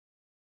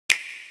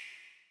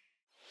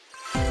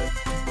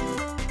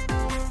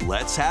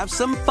let's have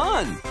some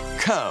fun,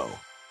 Co.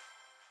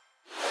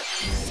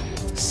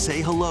 Say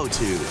hello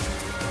to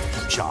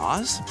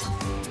Jaws?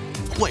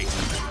 Wait,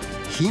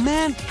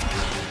 He-Man?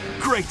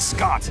 Great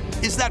Scott!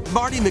 Is that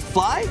Marty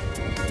McFly?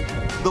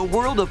 The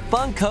world of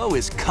Funko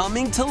is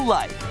coming to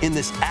life in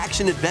this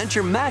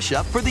action-adventure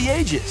mashup for the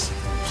ages.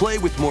 Play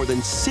with more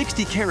than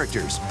 60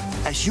 characters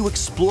as you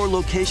explore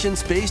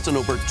locations based on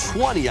over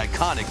 20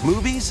 iconic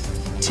movies,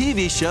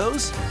 TV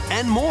shows,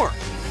 and more.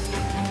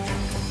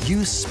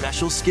 Use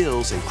special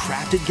skills and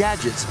crafted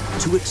gadgets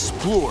to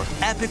explore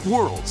epic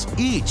worlds,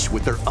 each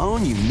with their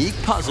own unique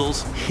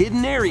puzzles,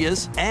 hidden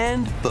areas,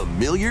 and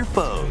familiar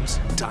foes.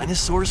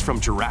 Dinosaurs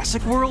from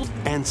Jurassic World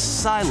and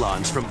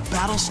Cylons from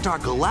Battlestar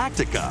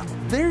Galactica.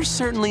 They're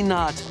certainly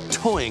not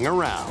toying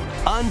around.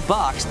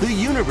 Unbox the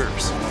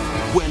universe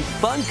when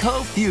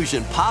Funko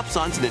Fusion pops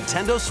onto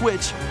Nintendo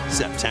Switch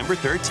September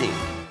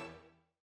 13th.